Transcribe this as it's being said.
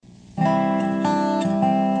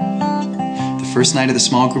First night of the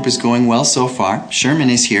small group is going well so far. Sherman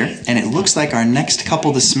is here, and it looks like our next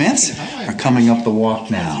couple, the Smiths, are coming up the walk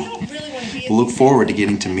now. We'll look forward to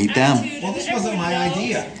getting to meet them. Well, this wasn't my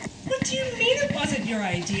idea. What do you mean it wasn't your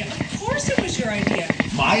idea? Of course it was your idea.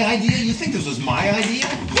 My idea? You think this was my idea?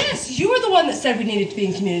 Yes, you were the one that said we needed to be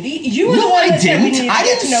in community. You were the one that said we needed to I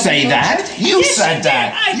get to didn't know say people. that. You Yes, said you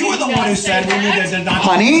that. did. You were the one who said we needed to not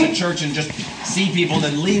Honey? go to church and just see people and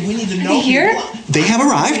then leave. We need to know they here? people. They have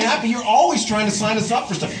arrived. Yeah, but you're always trying to sign us up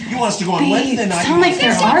for stuff. You want us to go on Wednesday night. sound like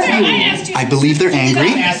they're arguing. I believe they're angry.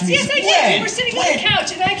 Ask me Yes, I did. when? We were sitting on the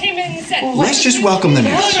couch, and I came in and said, Let's just welcome the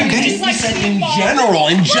news, okay? Just like You said in football. general.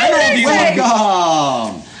 In general, do you want to go?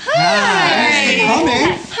 Welcome. Hi.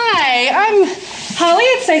 Coming. Hi, I'm Holly.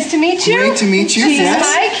 It's nice to meet you. Great to meet you. This Yes.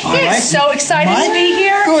 is Mike. All He's right. so excited Mike? to be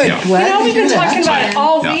here. Good. You Glad know, to we've been hear that. talking about it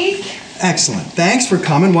all week. Excellent. Thanks for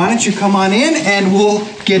coming. Why don't you come on in and we'll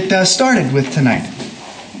get started with tonight.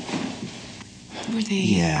 Were they?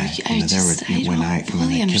 Yeah, I you know, there just, were- I when don't I- when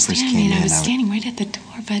fully the understand. Kippers I mean, came I was in, standing right at the door,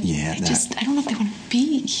 but Yeah, I don't know if they want to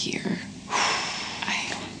be here.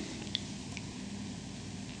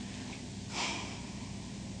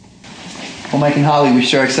 Well, Mike and Holly, we're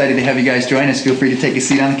sure excited to have you guys join us. Feel free to take a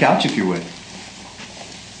seat on the couch if you would.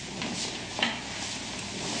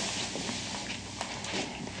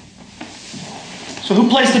 So who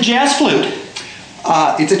plays the jazz flute?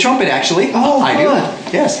 It's a trumpet, actually. Oh, I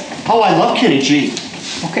good. do. Yes. Oh, I love Kenny G.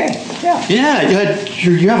 Okay. Yeah. Yeah,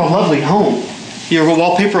 you have a lovely home. You have a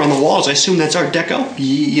wallpaper on the walls. I assume that's Art Deco?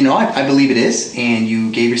 You know, I believe it is. And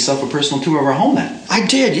you gave yourself a personal tour of our home then. I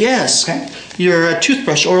did, yes. Okay. Your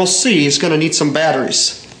toothbrush, Oral C, is going to need some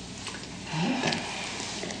batteries.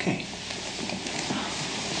 Okay.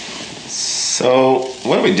 So,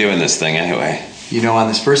 what do we do in this thing anyway? You know, on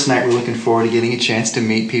this first night, we're looking forward to getting a chance to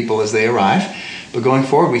meet people as they arrive. But going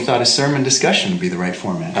forward, we thought a sermon discussion would be the right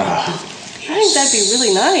format. I think that'd be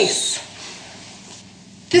really nice.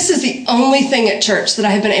 This is the only thing at church that I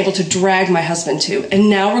have been able to drag my husband to, and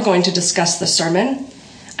now we're going to discuss the sermon.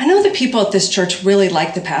 I know the people at this church really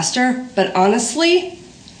like the pastor, but honestly,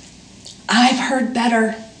 I've heard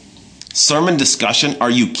better. Sermon discussion? Are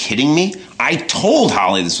you kidding me? I told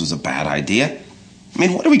Holly this was a bad idea. I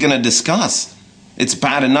mean, what are we going to discuss? It's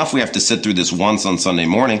bad enough we have to sit through this once on Sunday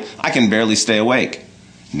morning. I can barely stay awake.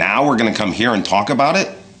 Now we're going to come here and talk about it?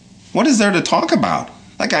 What is there to talk about?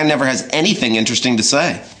 That guy never has anything interesting to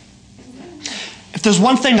say. If there's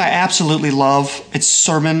one thing I absolutely love, it's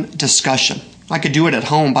sermon discussion. I could do it at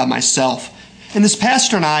home by myself. And this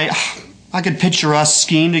pastor and I could picture us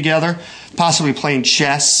skiing together, possibly playing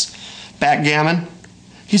chess, backgammon.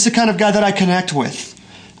 He's the kind of guy that I connect with.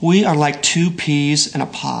 We are like two peas in a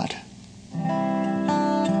pod.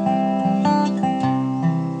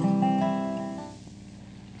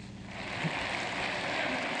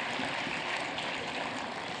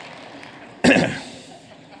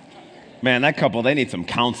 Man, that couple, they need some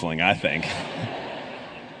counseling, I think.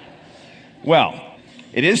 Well,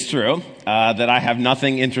 it is true that I have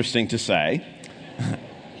nothing interesting to say,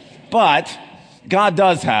 but God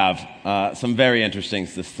does have some very interesting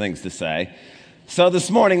things to say. So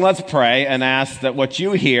this morning, let's pray and ask that what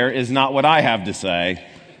you hear is not what I have to say,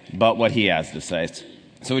 but what He has to say.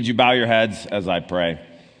 So would you bow your heads as I pray?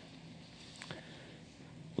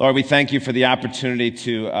 Lord, we thank you for the opportunity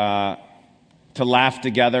to laugh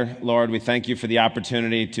together. Lord, we thank you for the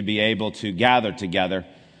opportunity to be able to gather together.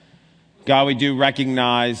 God, we do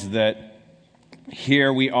recognize that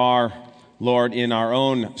here we are, Lord, in our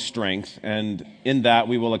own strength, and in that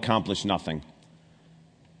we will accomplish nothing.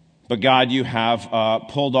 But God, you have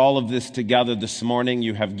pulled all of this together this morning.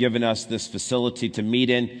 You have given us this facility to meet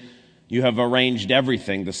in. You have arranged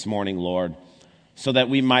everything this morning, Lord, so that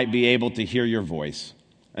we might be able to hear your voice.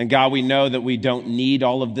 And God, we know that we don't need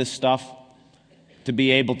all of this stuff to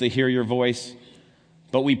be able to hear your voice.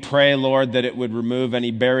 But we pray, Lord, that it would remove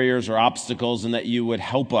any barriers or obstacles and that you would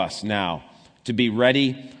help us now to be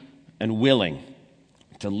ready and willing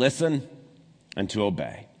to listen and to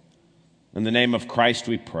obey. In the name of Christ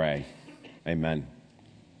we pray. Amen.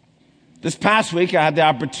 This past week I had the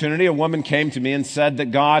opportunity, a woman came to me and said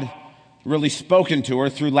that God really spoken to her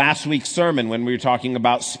through last week's sermon when we were talking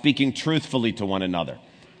about speaking truthfully to one another.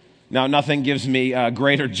 Now, nothing gives me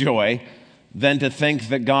greater joy than to think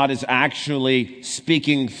that God is actually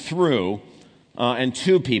speaking through and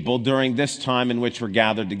to people during this time in which we're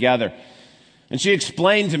gathered together. And she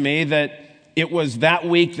explained to me that it was that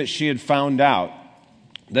week that she had found out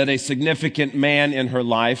that a significant man in her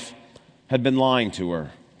life had been lying to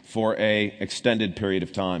her for an extended period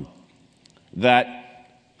of time.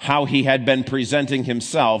 That how he had been presenting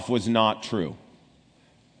himself was not true.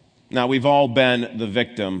 Now, we've all been the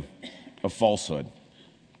victim of falsehood.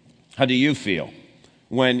 How do you feel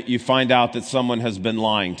when you find out that someone has been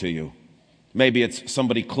lying to you? Maybe it's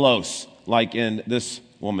somebody close, like in this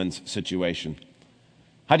woman's situation.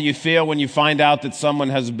 How do you feel when you find out that someone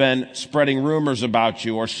has been spreading rumors about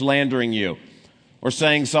you or slandering you or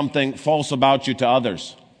saying something false about you to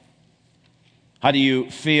others? How do you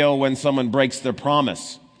feel when someone breaks their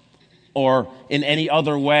promise or in any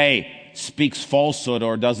other way speaks falsehood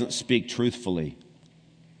or doesn't speak truthfully?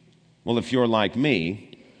 Well, if you're like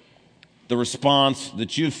me, the response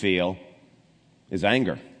that you feel is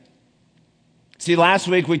anger. See, last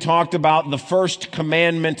week we talked about the first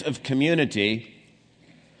commandment of community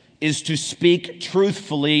is to speak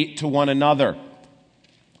truthfully to one another.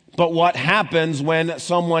 But what happens when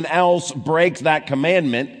someone else breaks that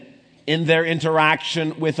commandment in their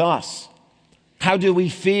interaction with us? How do we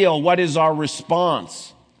feel? What is our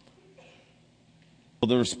response? Well,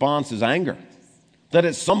 the response is anger. That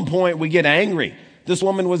at some point we get angry. This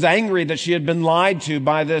woman was angry that she had been lied to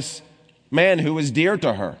by this man who was dear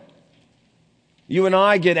to her. You and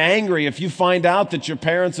I get angry if you find out that your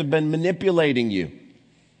parents have been manipulating you.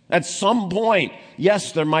 At some point,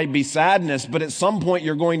 yes, there might be sadness, but at some point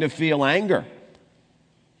you're going to feel anger.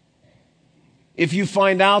 If you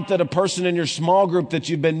find out that a person in your small group that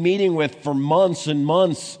you've been meeting with for months and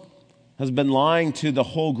months has been lying to the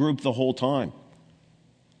whole group the whole time,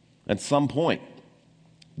 at some point,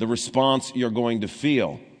 the response you're going to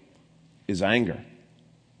feel is anger.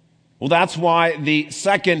 Well, that's why the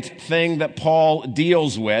second thing that Paul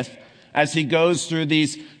deals with as he goes through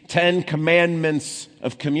these 10 commandments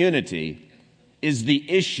of community is the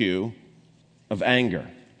issue of anger.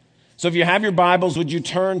 So if you have your Bibles, would you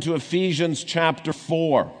turn to Ephesians chapter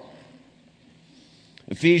 4?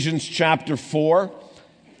 Ephesians chapter 4.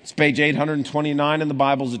 It's page 829 in the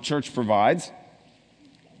Bibles the church provides.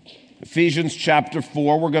 Ephesians chapter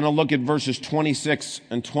 4, we're going to look at verses 26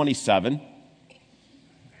 and 27.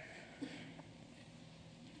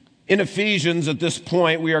 In Ephesians, at this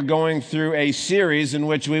point, we are going through a series in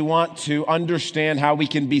which we want to understand how we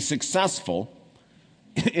can be successful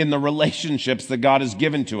in the relationships that God has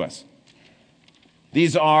given to us.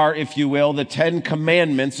 These are, if you will, the 10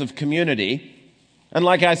 commandments of community. And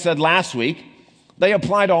like I said last week, they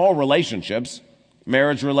apply to all relationships,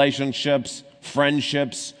 marriage relationships,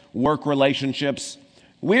 friendships, work relationships.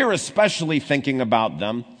 We're especially thinking about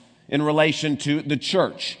them in relation to the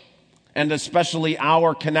church, and especially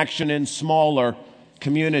our connection in smaller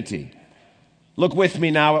community. Look with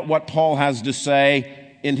me now at what Paul has to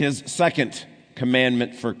say in his second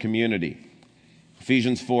commandment for community.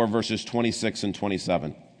 Ephesians 4, verses 26 and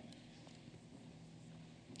 27.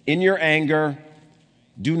 In your anger,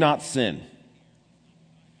 do not sin.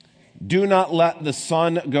 Do not let the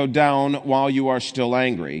sun go down while you are still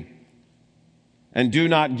angry, and do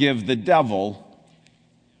not give the devil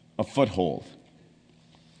a foothold.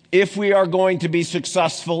 If we are going to be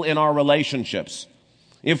successful in our relationships,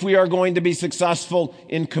 if we are going to be successful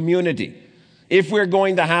in community, if we're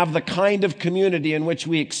going to have the kind of community in which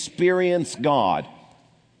we experience God,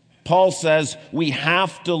 Paul says we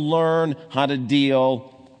have to learn how to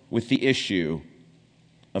deal with the issue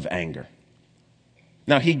of anger.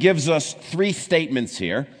 Now, he gives us 3 statements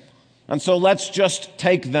here, and so let's just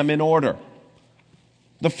take them in order.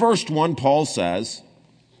 The first one, Paul says,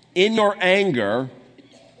 in your anger,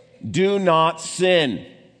 do not sin.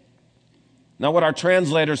 Now, what our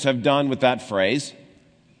translators have done with that phrase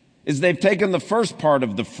is they've taken the first part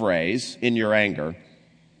of the phrase, in your anger,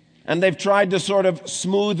 and they've tried to sort of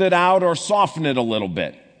smooth it out or soften it a little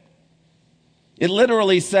bit. It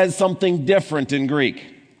literally says something different in Greek.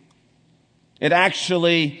 It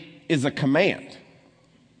actually is a command.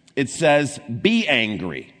 It says, be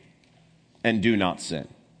angry and do not sin.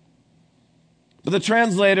 But the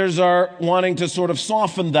translators are wanting to sort of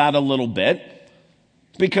soften that a little bit,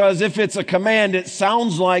 because if it's a command, it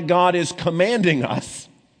sounds like God is commanding us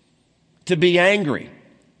to be angry.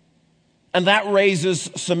 And that raises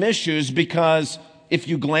some issues, because if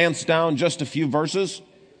you glance down just a few verses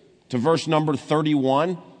to verse number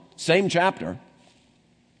 31, same chapter,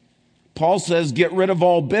 Paul says, get rid of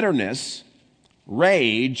all bitterness,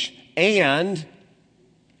 rage, and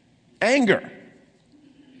anger.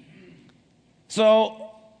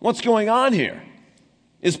 So, what's going on here?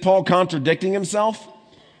 Is Paul contradicting himself?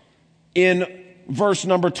 In verse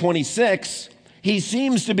number 26, he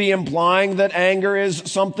seems to be implying that anger is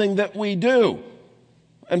something that we do,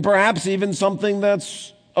 and perhaps even something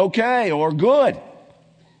that's okay or good.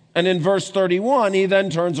 And in verse 31, he then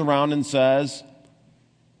turns around and says,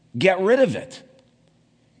 get rid of it.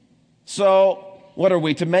 So, what are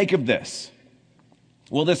we to make of this?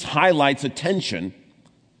 Well, this highlights a tension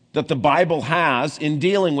that the Bible has in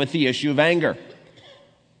dealing with the issue of anger.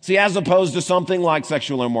 See, as opposed to something like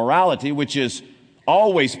sexual immorality, which is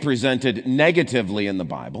always presented negatively in the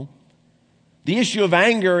Bible, the issue of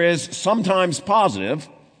anger is sometimes positive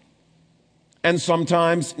and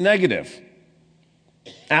sometimes negative.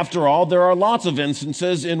 After all, there are lots of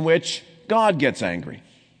instances in which God gets angry.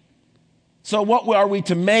 So what are we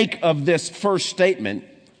to make of this first statement?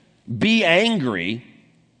 Be angry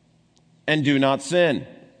and do not sin.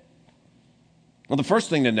 Well, the first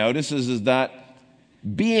thing to notice is that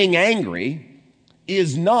being angry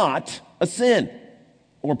is not a sin.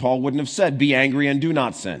 Or Paul wouldn't have said, be angry and do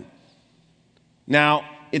not sin. Now,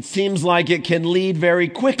 it seems like it can lead very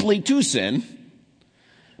quickly to sin,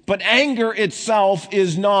 but anger itself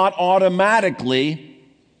is not automatically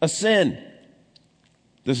a sin.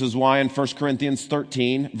 This is why in 1 Corinthians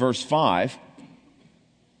 13, verse 5,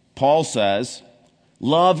 Paul says,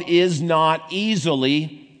 love is not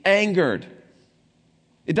easily angered.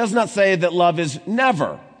 It does not say that love is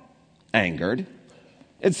never angered.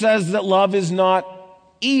 It says that love is not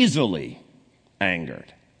easily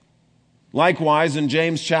angered. Likewise, in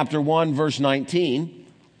James chapter 1, verse 19,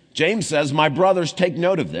 James says, my brothers, take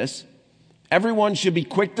note of this. Everyone should be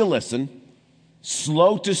quick to listen,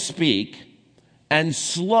 slow to speak, and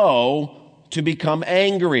slow to become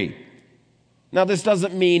angry. Now, this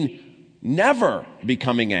doesn't mean never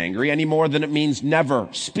becoming angry any more than it means never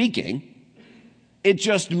speaking. It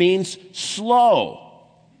just means slow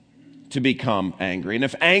to become angry. And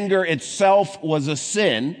if anger itself was a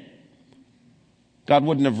sin, God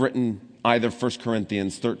wouldn't have written either 1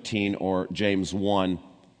 Corinthians 13 or James 1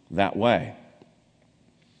 that way.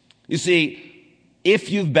 You see,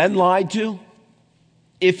 if you've been lied to,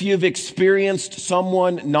 if you've experienced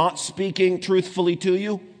someone not speaking truthfully to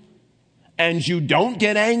you, and you don't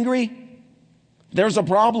get angry, there's a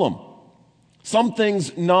problem.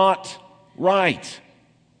 Something's not right.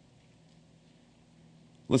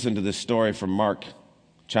 Listen to this story from Mark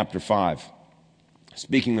chapter 5.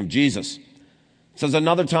 Speaking of Jesus, it says,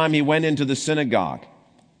 another time he went into the synagogue,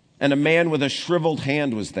 and a man with a shriveled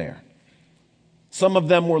hand was there. Some of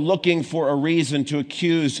them were looking for a reason to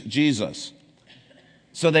accuse Jesus.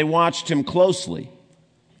 So they watched him closely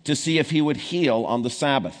to see if he would heal on the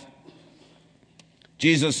Sabbath.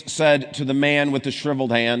 Jesus said to the man with the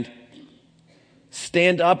shriveled hand,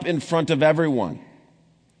 stand up in front of everyone.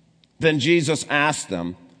 Then Jesus asked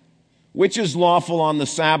them, which is lawful on the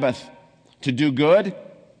Sabbath, to do good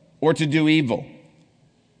or to do evil,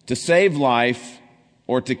 to save life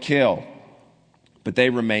or to kill? But they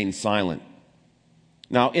remained silent.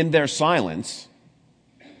 Now, in their silence,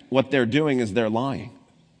 what they're doing is they're lying.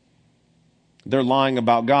 They're lying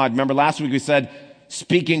about God. Remember last week we said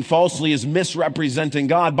speaking falsely is misrepresenting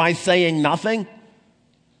God by saying nothing.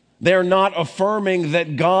 They're not affirming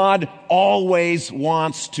that God always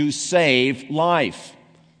wants to save life.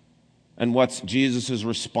 And what's Jesus'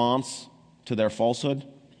 response to their falsehood?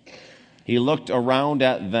 He looked around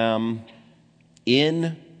at them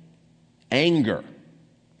in anger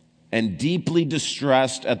and deeply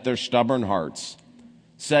distressed at their stubborn hearts,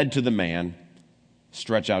 said to the man,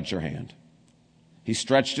 stretch out your hand. He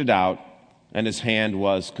stretched it out, and his hand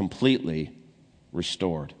was completely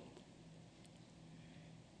restored.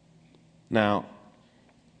 Now,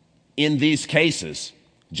 in these cases,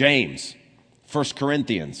 James, 1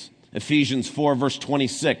 Corinthians, Ephesians 4, verse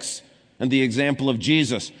 26, and the example of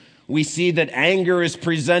Jesus, we see that anger is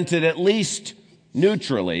presented at least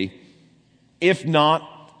neutrally, if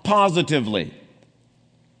not positively.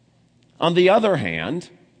 On the other hand,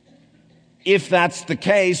 if that's the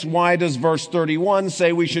case, why does verse 31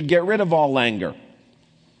 say we should get rid of all anger?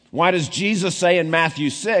 Why does Jesus say in Matthew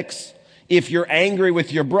 6, if you're angry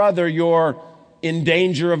with your brother, you're in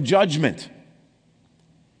danger of judgment?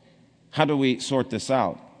 How do we sort this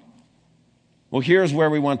out? Well, here's where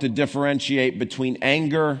we want to differentiate between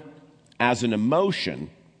anger as an emotion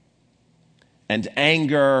and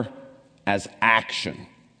anger as action.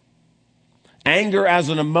 Anger as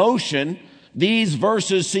an emotion, these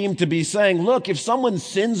verses seem to be saying, look, if someone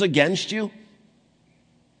sins against you,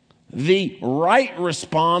 the right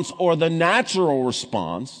response or the natural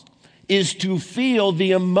response is to feel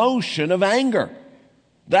the emotion of anger.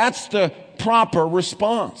 That's the proper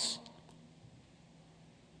response.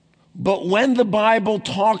 But when the Bible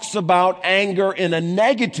talks about anger in a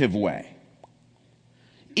negative way,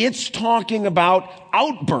 it's talking about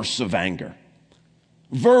outbursts of anger,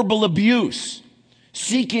 verbal abuse,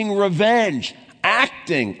 seeking revenge,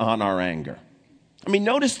 acting on our anger. I mean,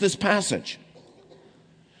 notice this passage.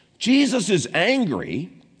 Jesus is angry,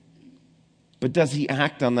 but does he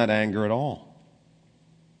act on that anger at all?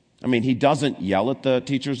 I mean, he doesn't yell at the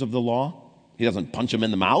teachers of the law. He doesn't punch them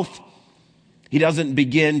in the mouth. He doesn't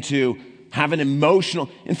begin to have an emotional,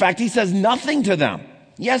 in fact, he says nothing to them.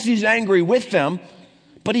 Yes, he's angry with them,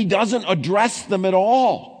 but he doesn't address them at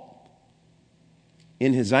all.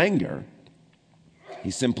 In his anger,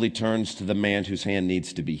 he simply turns to the man whose hand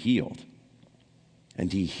needs to be healed,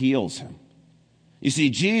 and he heals him. You see,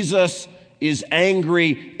 Jesus is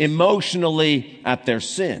angry emotionally at their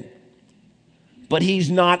sin, but he's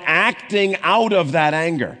not acting out of that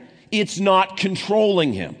anger. It's not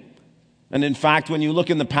controlling him. And in fact, when you look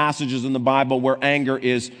in the passages in the Bible where anger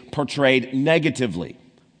is portrayed negatively,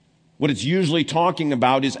 what it's usually talking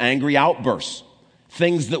about is angry outbursts,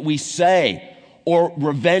 things that we say, or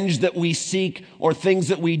revenge that we seek, or things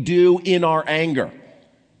that we do in our anger.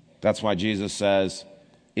 That's why Jesus says,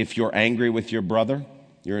 if you're angry with your brother,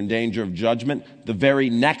 you're in danger of judgment. The very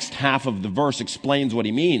next half of the verse explains what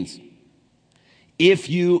he means. If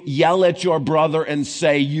you yell at your brother and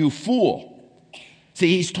say, you fool.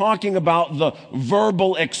 See, he's talking about the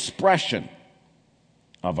verbal expression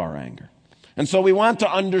of our anger. And so we want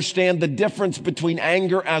to understand the difference between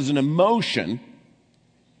anger as an emotion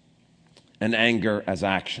and anger as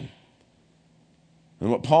action. And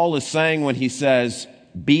what Paul is saying when he says,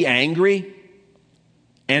 be angry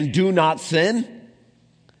and do not sin,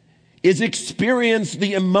 is experience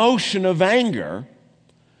the emotion of anger,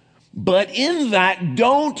 but in that,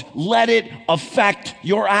 don't let it affect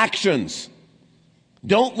your actions.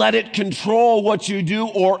 Don't let it control what you do,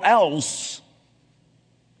 or else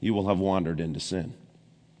you will have wandered into sin.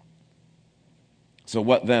 So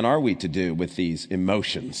what then are we to do with these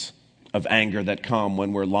emotions of anger that come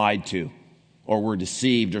when we're lied to, or we're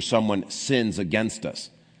deceived, or someone sins against us?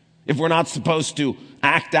 If we're not supposed to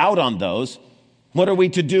act out on those, what are we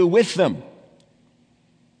to do with them?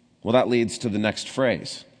 Well, that leads to the next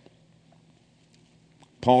phrase.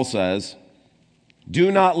 Paul says,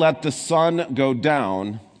 do not let the sun go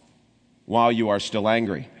down while you are still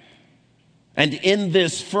angry. And in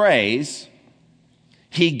this phrase,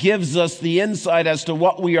 he gives us the insight as to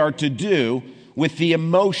what we are to do with the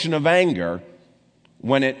emotion of anger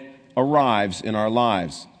when it arrives in our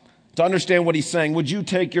lives. To understand what he's saying, would you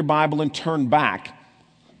take your Bible and turn back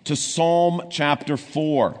to Psalm chapter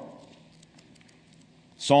 4.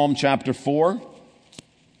 Psalm chapter 4.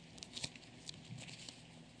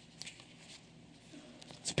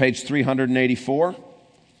 It's page 384.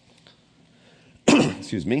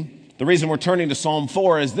 Excuse me. The reason we're turning to Psalm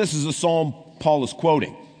 4 is this is a psalm Paul is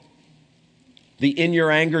quoting. The "in your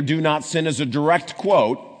anger do not sin" is a direct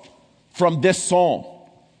quote from this psalm.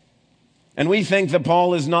 And we think that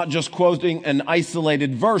Paul is not just quoting an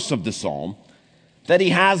isolated verse of the psalm, that he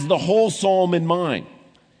has the whole psalm in mind.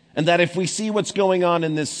 And that if we see what's going on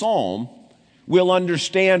in this psalm, we'll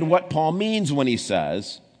understand what Paul means when he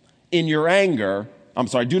says, do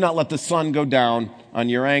not let the sun go down on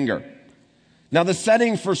your anger. Now, the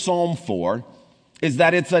setting for Psalm 4 is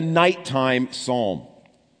that it's a nighttime psalm.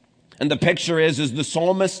 And the picture is the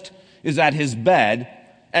psalmist is at his bed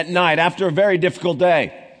at night after a very difficult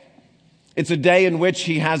day. It's a day in which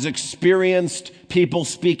he has experienced people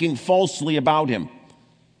speaking falsely about him.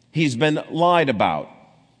 He's been lied about.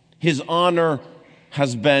 His honor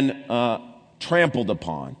has been trampled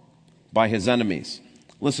upon by his enemies.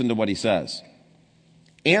 Listen to what he says.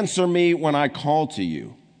 Answer me when I call to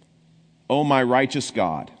you, O my righteous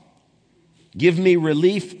God. Give me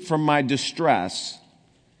relief from my distress.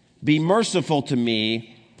 Be merciful to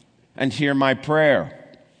me and hear my prayer.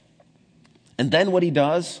 And then what he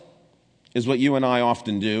does is what you and I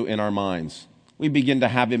often do in our minds. We begin to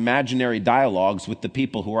have imaginary dialogues with the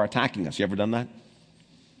people who are attacking us. You ever done that?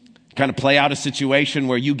 Kind of play out a situation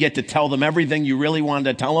where you get to tell them everything you really wanted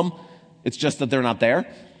to tell them. It's just that they're not there.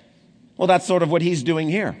 Well, that's sort of what he's doing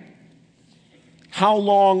here. How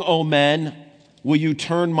long, O men, will you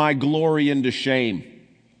turn my glory into shame?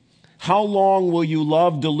 How long will you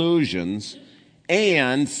love delusions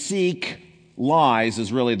and seek lies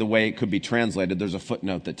is really the way it could be translated. There's a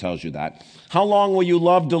footnote that tells you that. How long will you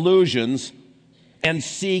love delusions and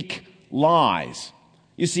seek lies?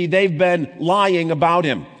 You see, they've been lying about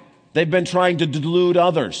him. They've been trying to delude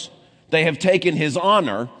others. They have taken his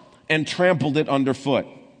honor and trampled it underfoot.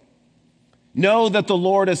 Know that the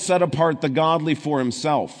Lord has set apart the godly for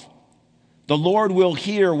himself. The Lord will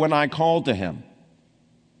hear when I call to him.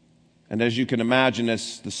 And as you can imagine,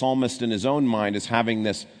 as the psalmist in his own mind is having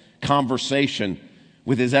this conversation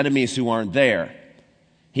with his enemies who aren't there,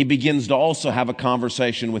 he begins to also have a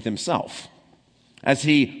conversation with himself as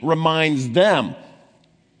he reminds them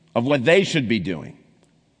of what they should be doing.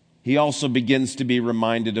 He also begins to be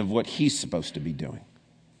reminded of what he's supposed to be doing.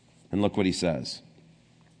 And look what he says.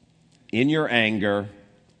 In your anger,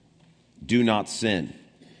 do not sin.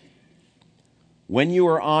 When you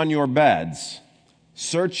are on your beds,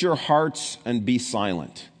 search your hearts and be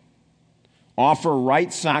silent. Offer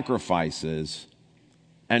right sacrifices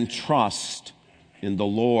and trust in the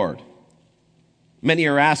Lord. Many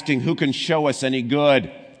are asking, who can show us any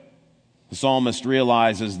good? The psalmist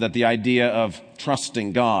realizes that the idea of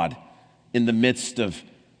trusting God in the midst of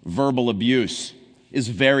verbal abuse is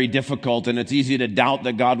very difficult, and it's easy to doubt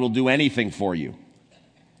that God will do anything for you.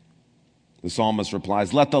 The psalmist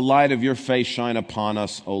replies, let the light of your face shine upon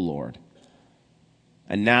us, O Lord.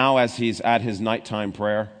 And now, as he's at his nighttime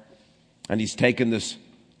prayer, and he's taken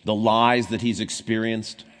the lies that he's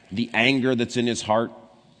experienced, the anger that's in his heart,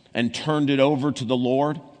 and turned it over to the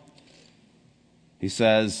Lord, he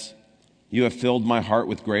says, you have filled my heart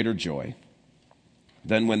with greater joy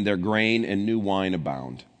than when their grain and new wine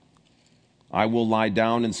abound. I will lie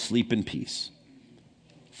down and sleep in peace.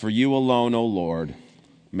 For you alone, O Lord,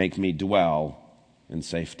 make me dwell in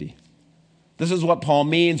safety. This is what Paul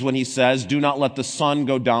means when he says, do not let the sun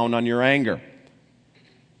go down on your anger.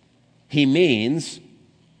 He means,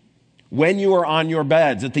 when you are on your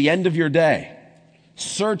beds at the end of your day,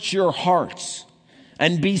 search your hearts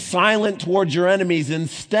and be silent towards your enemies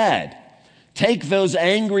instead. Take those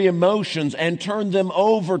angry emotions and turn them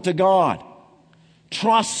over to God.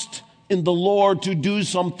 Trust in the Lord to do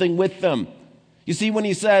something with them. You see, when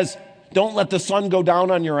he says, don't let the sun go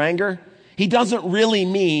down on your anger, he doesn't really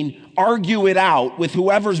mean argue it out with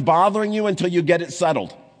whoever's bothering you until you get it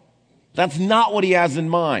settled. That's not what he has in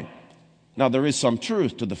mind. Now, there is some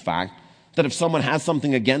truth to the fact that if someone has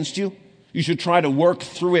something against you, you should try to work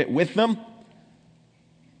through it with them.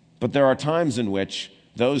 But there are times in which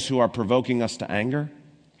those who are provoking us to anger,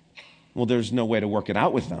 well, there's no way to work it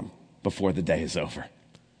out with them before the day is over.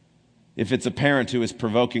 If it's a parent who is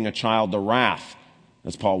provoking a child to wrath,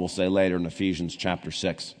 as Paul will say later in Ephesians chapter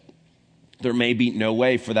 6, there may be no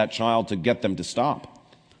way for that child to get them to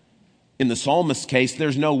stop. In the psalmist's case,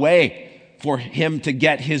 there's no way for him to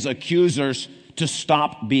get his accusers to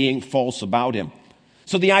stop being false about him.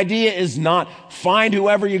 So the idea is not find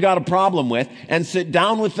whoever you got a problem with and sit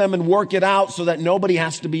down with them and work it out so that nobody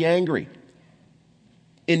has to be angry.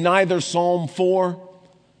 In neither Psalm 4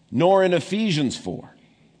 nor in Ephesians 4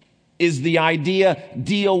 is the idea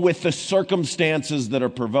deal with the circumstances that are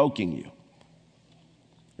provoking you.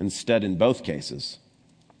 Instead, in both cases,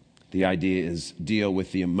 the idea is deal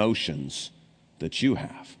with the emotions that you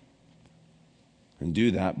have. And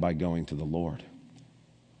do that by going to the Lord,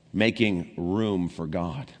 making room for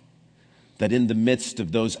God. That in the midst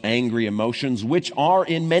of those angry emotions, which are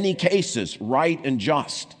in many cases right and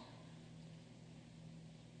just,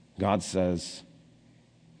 God says,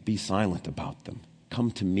 be silent about them.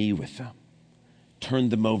 Come to me with them. Turn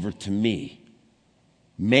them over to me.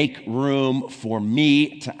 Make room for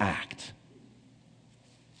me to act.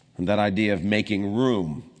 And that idea of making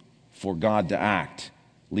room for God to act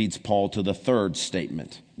leads Paul to the third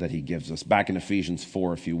statement that he gives us. Back in Ephesians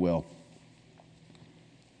 4, if you will.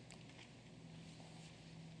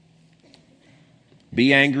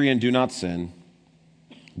 Be angry and do not sin.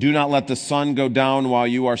 Do not let the sun go down while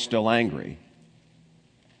you are still angry.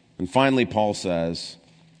 And finally, Paul says,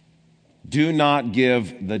 do not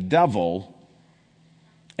give the devil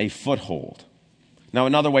a foothold. Now,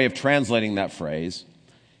 another way of translating that phrase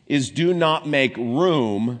is do not make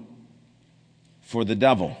room for the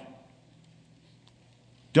devil.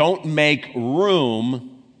 Don't make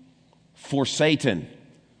room for Satan.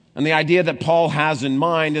 And the idea that Paul has in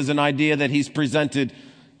mind is an idea that he's presented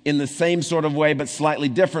in the same sort of way but slightly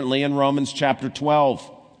differently in Romans chapter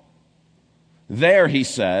 12. There he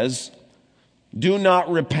says, do not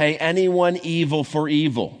repay anyone evil for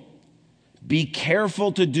evil. Be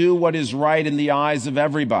careful to do what is right in the eyes of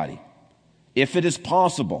everybody. If it is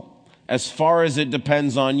possible, as far as it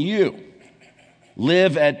depends on you,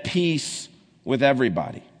 live at peace with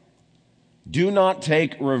everybody. Do not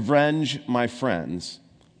take revenge, my friends,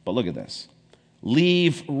 but look at this.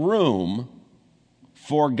 Leave room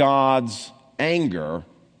for God's anger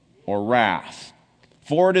or wrath.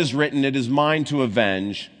 For it is written, it is mine to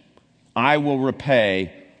avenge. I will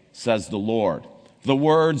repay, says the Lord. The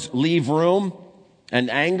words leave room and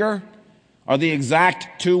anger are the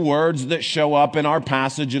exact two words that show up in our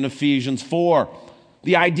passage in Ephesians 4.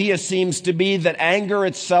 The idea seems to be that anger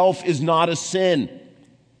itself is not a sin.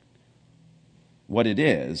 What it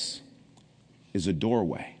is a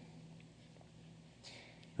doorway.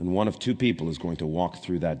 And one of two people is going to walk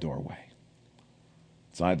through that doorway.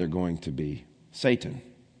 It's either going to be Satan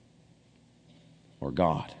or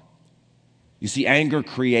God. You see, anger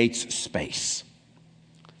creates space.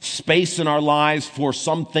 space in our lives for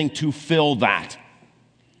something to fill that.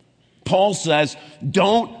 Paul says,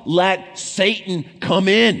 don't let Satan come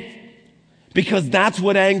in, because that's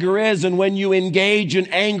what anger is. And when you engage in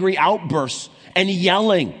angry outbursts and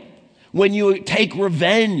yelling, when you take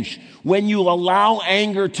revenge, when you allow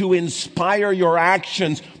anger to inspire your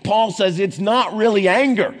actions, Paul says it's not really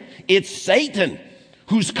anger. It's Satan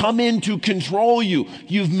who's come in to control you.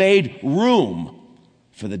 You've made room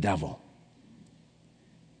for the devil.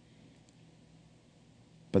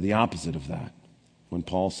 But the opposite of that, when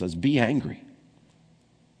Paul says, be angry,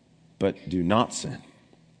 but do not sin.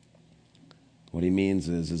 What he means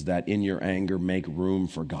is that in your anger, make room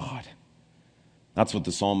for God. That's what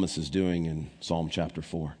the psalmist is doing in Psalm chapter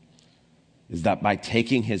 4. Is that by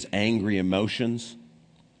taking his angry emotions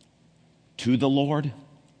to the Lord,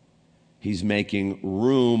 he's making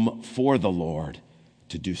room for the Lord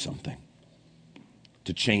to do something,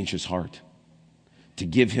 to change his heart, to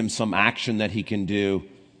give him some action that he can do,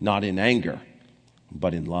 not in anger,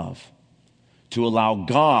 but in love, to allow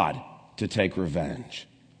God to take revenge,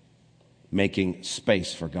 making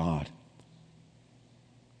space for God.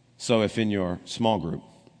 So if in your small group,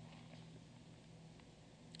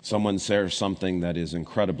 someone shares something that is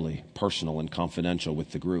incredibly personal and confidential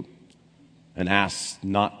with the group and asks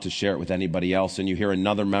not to share it with anybody else, and you hear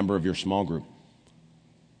another member of your small group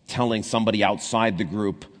telling somebody outside the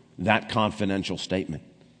group that confidential statement,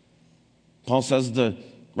 Paul says the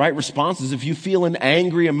right response is, if you feel an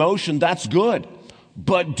angry emotion, that's good,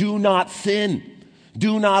 but do not sin.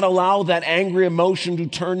 Do not allow that angry emotion to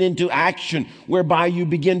turn into action whereby you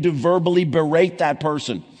begin to verbally berate that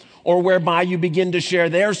person, or whereby you begin to share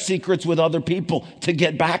their secrets with other people to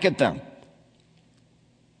get back at them.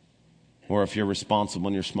 Or if you're responsible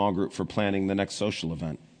in your small group for planning the next social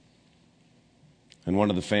event, and one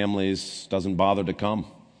of the families doesn't bother to come.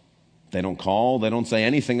 They don't call, they don't say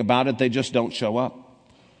anything about it, they just don't show up.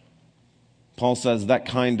 Paul says that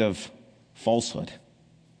kind of falsehood,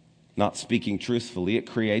 not speaking truthfully, it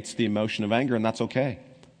creates the emotion of anger, and that's okay.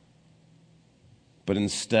 But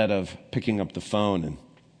instead of picking up the phone and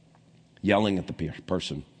yelling at the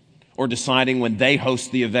person, or deciding when they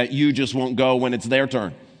host the event, you just won't go when it's their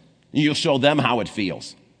turn, you'll show them how it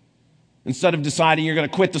feels. Instead of deciding you're going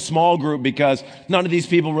to quit the small group because none of these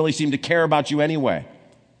people really seem to care about you anyway.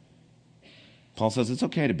 Paul says it's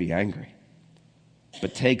okay to be angry,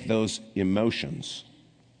 but take those emotions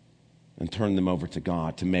and turn them over to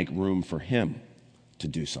God to make room for him to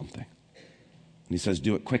do something. And he says,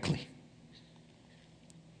 do it quickly.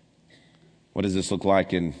 What does this look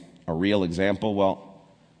like in a real example? Well,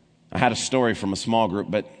 I had a story from a small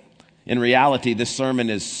group, but in reality, this sermon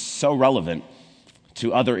is so relevant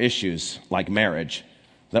to other issues like marriage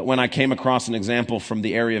that when I came across an example from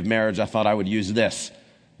the area of marriage, I thought I would use this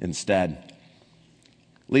instead.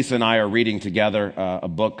 Lisa and I are reading together a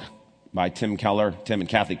book by Tim and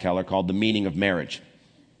Kathy Keller, called The Meaning of Marriage.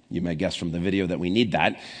 You may guess from the video that we need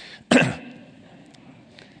that.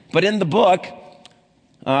 But in the book,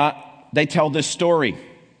 they tell this story.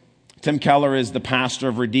 Tim Keller is the pastor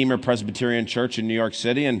of Redeemer Presbyterian Church in New York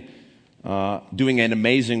City and doing an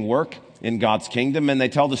amazing work in God's kingdom. And they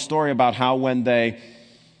tell the story about how when they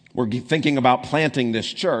were thinking about planting this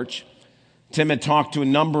church, Tim had talked to a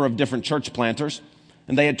number of different church planters,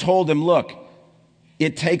 and they had told him, look,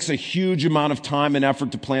 it takes a huge amount of time and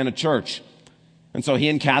effort to plant a church. And so he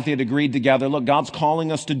and Kathy had agreed together, look, God's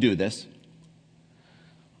calling us to do this.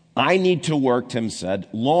 I need to work, Tim said,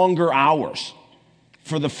 longer hours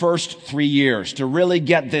for the first 3 years to really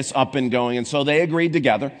get this up and going. And so they agreed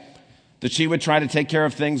together that she would try to take care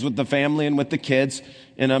of things with the family and with the kids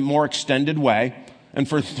in a more extended way. And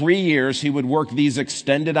for 3 years, he would work these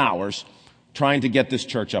extended hours trying to get this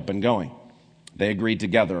church up and going. They agreed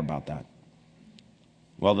together about that.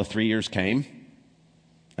 Well, the 3 years came,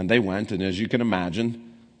 and they went, and as you can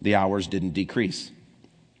imagine, the hours didn't decrease.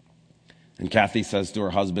 And Kathy says to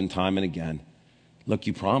her husband time and again, look,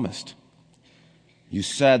 you promised. You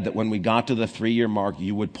said that when we got to the 3-year mark,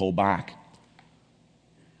 you would pull back.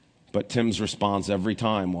 But Tim's response every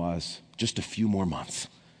time was, just a few more months.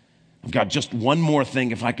 I've got just one more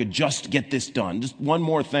thing. If I could just get this done, just one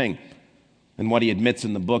more thing. And what he admits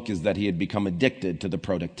in the book is that he had become addicted to the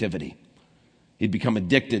productivity. He'd become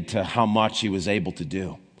addicted to how much he was able to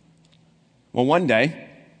do. Well, one day,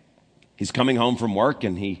 he's coming home from work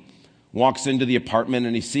and he walks into the apartment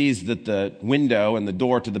and he sees that the window and the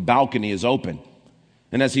door to the balcony is open.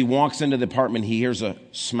 And as he walks into the apartment, he hears a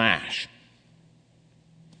smash.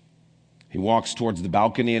 He walks towards the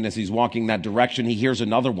balcony, and as he's walking that direction, he hears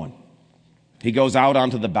another one. He goes out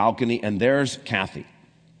onto the balcony, and there's Kathy,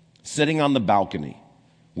 sitting on the balcony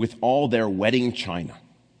with all their wedding china,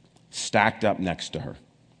 stacked up next to her.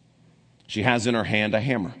 She has in her hand a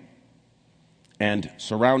hammer, and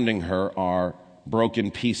surrounding her are broken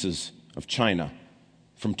pieces of china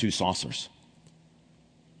from 2 saucers.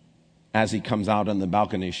 As he comes out on the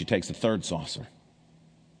balcony, she takes a 3rd saucer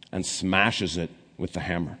and smashes it with the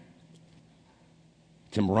hammer.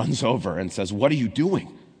 Tim runs over and says, "What are you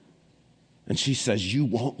doing?" And she says, "You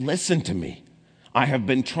won't listen to me. I have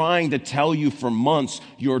been trying to tell you for months,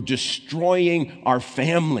 you're destroying our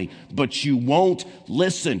family, but you won't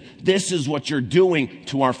listen. This is what you're doing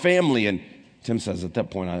to our family." And Tim says, at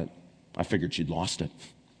that point, I figured she'd lost it.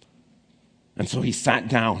 And so he sat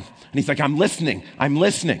down and he's like, I'm listening.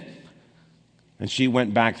 And she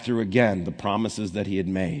went back through again the promises that he had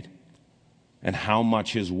made and how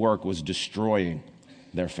much his work was destroying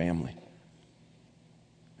their family.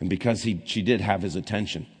 And because she did have his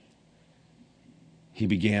attention, he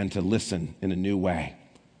began to listen in a new way.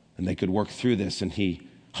 And they could work through this, and he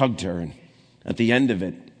hugged her. And at the end of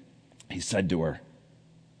it, he said to her,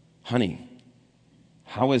 "Honey,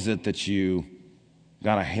 how is it that you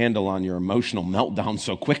got a handle on your emotional meltdown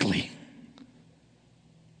so quickly?"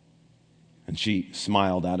 And she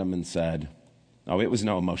smiled at him and said, "Oh, it was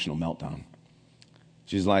no emotional meltdown."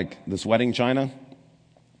 She's like, "This wedding china,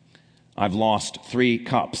 I've lost 3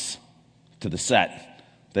 cups to the set.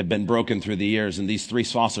 They've been broken through the years, and these 3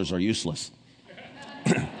 saucers are useless.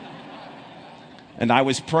 And I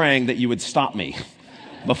was praying that you would stop me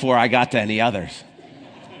before I got to any others."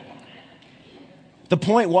 The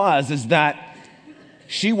point is that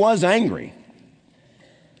she was angry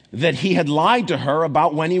that he had lied to her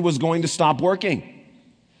about when he was going to stop working.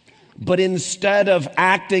 But instead of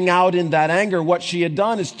acting out in that anger, what she had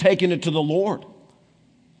done is taken it to the Lord.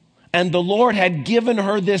 And the Lord had given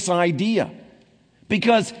her this idea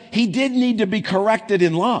because he did need to be corrected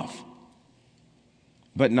in love,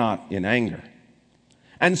 but not in anger.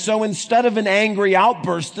 And so instead of an angry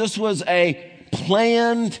outburst, this was a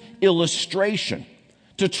planned illustration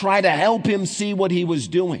to try to help him see what he was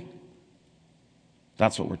doing.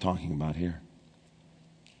 That's what we're talking about here,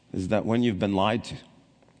 is that when you've been lied to,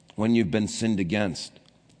 when you've been sinned against,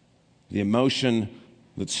 the emotion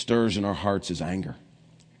that stirs in our hearts is anger.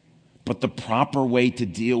 But the proper way to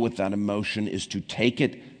deal with that emotion is to take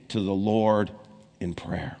it to the Lord in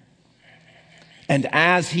prayer. And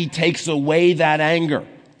as he takes away that anger,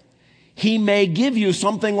 he may give you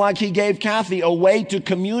something like he gave Kathy, a way to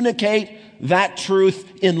communicate that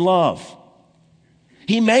truth in love.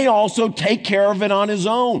 He may also take care of it on his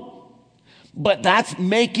own, but that's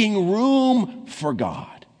making room for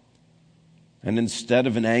God. And instead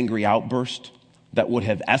of an angry outburst that would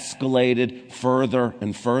have escalated further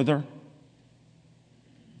and further,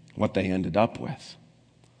 what they ended up with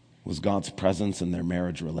was God's presence in their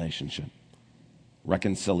marriage relationship,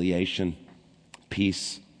 reconciliation,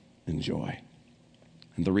 peace, and joy.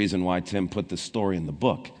 And the reason why Tim put this story in the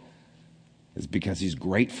book is because he's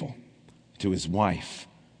grateful to his wife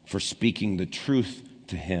for speaking the truth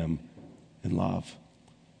to him in love.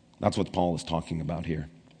 That's what Paul is talking about here.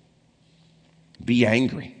 Be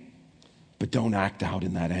angry, but don't act out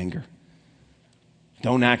in that anger.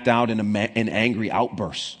 Don't act out in angry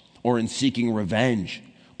outbursts or in seeking revenge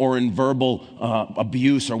or in verbal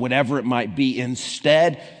abuse or whatever it might be.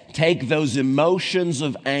 Instead, take those emotions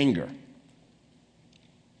of anger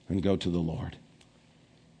and go to the Lord.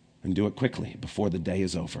 And do it quickly before the day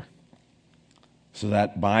is over, so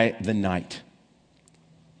that by the night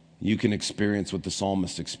you can experience what the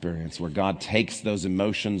psalmist experienced, where God takes those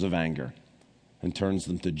emotions of anger and turns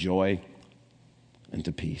them to joy and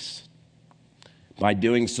to peace. By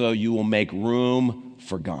doing so, you will make room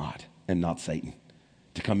for God and not Satan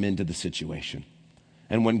to come into the situation.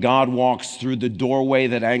 And when God walks through the doorway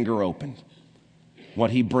that anger opened,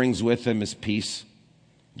 what he brings with him is peace,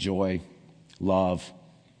 joy, love,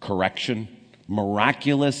 correction,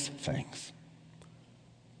 miraculous things.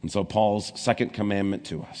 And so Paul's second commandment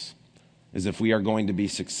to us is, if we are going to be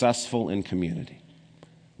successful in community,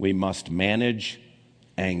 we must manage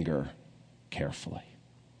anger carefully.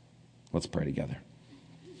 Let's pray together.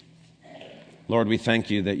 Lord, we thank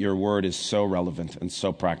you that your word is so relevant and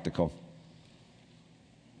so practical.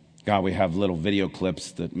 God, we have little video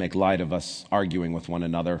clips that make light of us arguing with one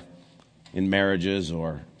another in marriages,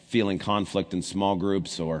 or feeling conflict in small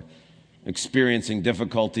groups, or experiencing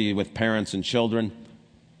difficulty with parents and children.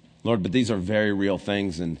 Lord, but these are very real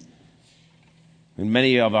things, and in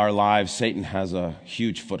many of our lives, Satan has a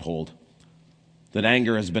huge foothold. That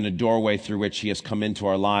anger has been a doorway through which he has come into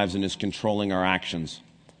our lives and is controlling our actions.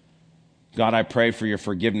 God, I pray for your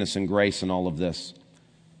forgiveness and grace in all of this,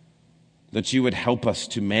 that you would help us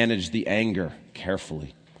to manage the anger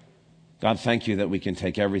carefully, God, thank you that we can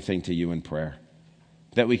take everything to you in prayer,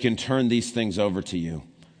 that we can turn these things over to you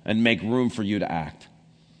and make room for you to act.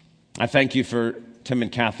 I thank you for Tim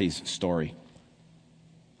and Kathy's story.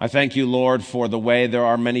 I thank you, Lord, for the way there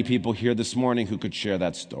are many people here this morning who could share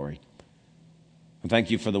that story. And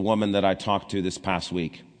thank you for the woman that I talked to this past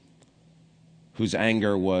week, whose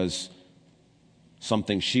anger was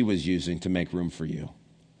something she was using to make room for you.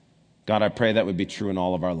 God, I pray that would be true in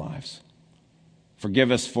all of our lives.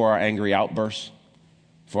 Forgive us for our angry outbursts,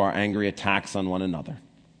 for our angry attacks on one another.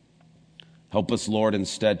 Help us, Lord,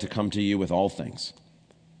 instead to come to you with all things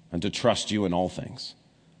and to trust you in all things,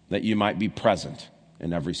 that you might be present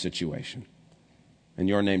in every situation. In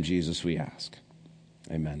your name, Jesus, we ask.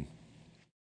 Amen.